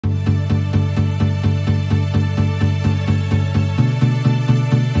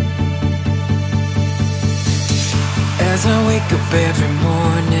As I wake up every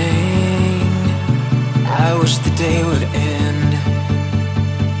morning, I wish the day would end,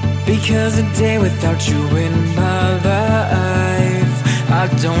 because a day without you in my life, I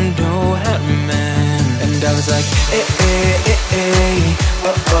don't know how to mend. And I was like, eh, eh, eh, eh,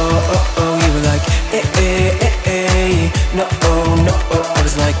 oh, oh, oh, oh. You were like, eh, eh, eh, eh, no, oh, no, oh. I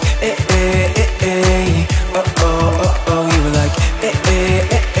was like, eh, eh, eh, eh, oh, oh, oh, oh. You were like, eh,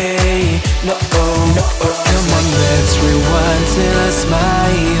 eh, eh, eh, no, oh, no, oh. Come on, let's rewind till I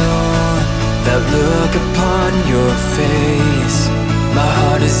smile, that look upon your face. My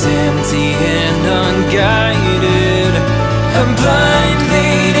heart is empty and unguided, a blind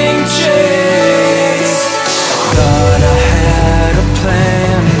leading chase. Thought I had a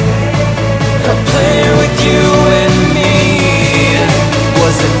plan with you and me.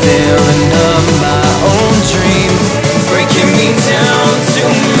 Was the daring of my own dream, breaking me down to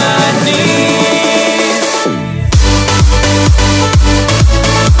my knees.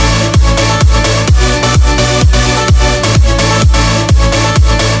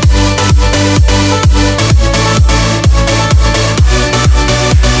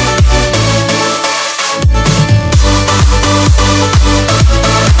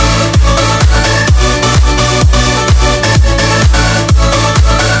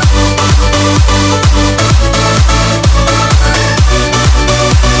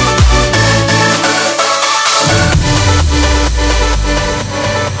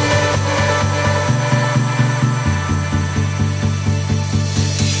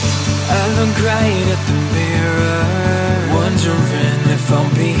 I look right at the mirror, wondering if I'll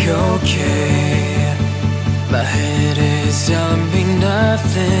be okay. My head is telling me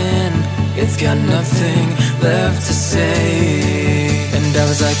nothing, it's got nothing left to say. And I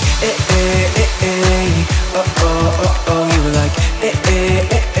was like, eh, eh, eh, eh, oh, oh, oh, oh. You were like, eh,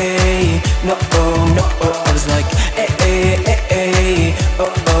 eh, eh, eh, no, oh, no, oh. I was like, eh, eh, eh, eh,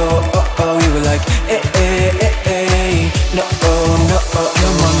 oh, oh, oh, oh. You were like, eh, eh, eh, eh, no, oh, no, oh.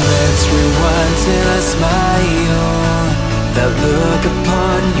 Come on, let's rewind till I smile, that look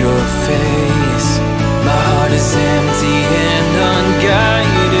upon your face. My heart is empty and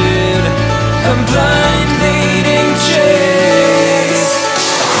unguided, a blind leading chase.